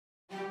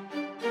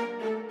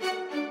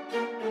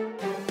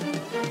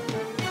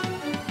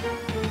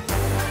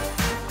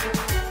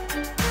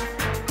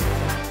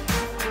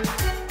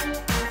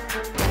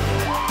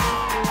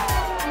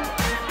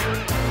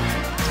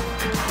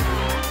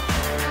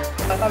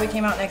we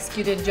came out and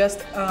executed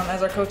just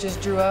as our coaches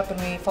drew up, and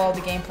we followed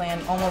the game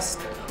plan almost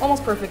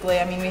perfectly.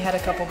 I mean, we had a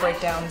couple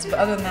breakdowns, but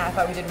other than that, I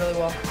thought we did really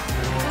well.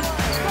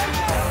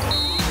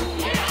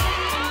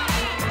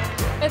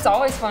 It's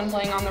always fun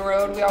playing on the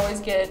road. We always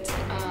get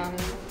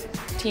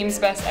team's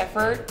best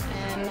effort,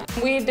 and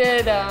we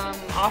did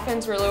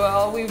offense really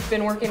well. We've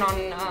been working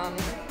on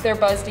their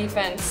buzz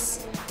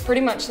defense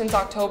pretty much since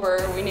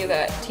October. We knew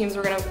that teams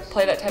were going to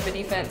play that type of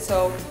defense,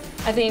 so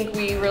I think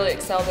we really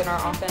excelled in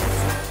our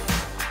offense.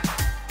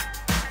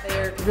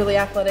 They're really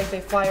athletic,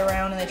 they fly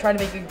around, and they try to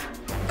make you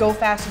go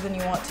faster than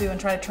you want to and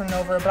try to turn it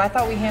over, but I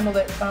thought we handled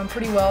it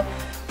pretty well.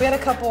 We had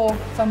a couple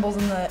fumbles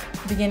in the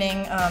beginning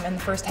in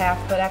the first half,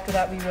 but after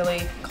that we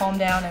really calmed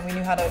down and we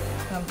knew how to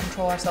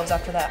control ourselves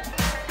after that.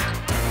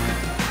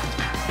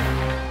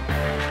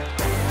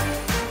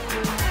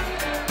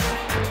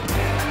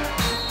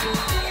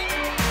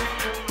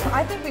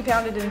 I think we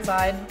pounded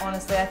inside,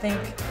 honestly. I think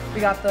we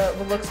got the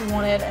looks we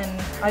wanted,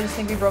 and I just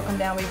think we broke them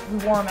down. We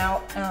wore them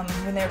out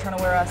when they were trying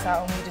to wear us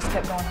out, and we just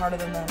kept going harder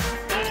than them.